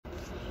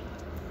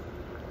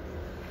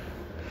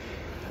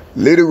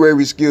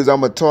Literary skills,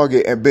 I'm a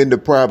target and been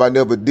deprived. I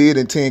never did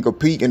intend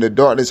compete in the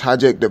darkness,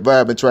 hijacked the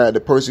vibe and tried to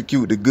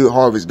persecute the good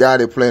harvest.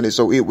 God had planted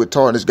so it would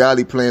tarnish.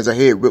 Godly plans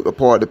ahead ripped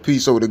apart the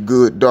peace so the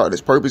good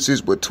darkness.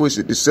 Purposes were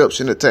twisted,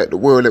 deception attacked the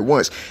world at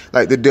once.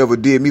 Like the devil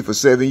did me for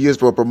 7 years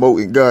for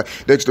promoting God.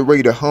 Dexsta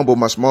ready to humble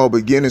my small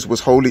beginnings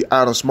was holy.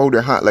 I done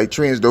smoldering hot like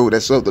trends though.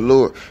 That's of the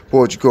Lord.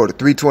 Poetry Quarter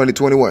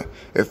 3/20/21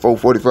 at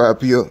 4:45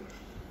 p.m.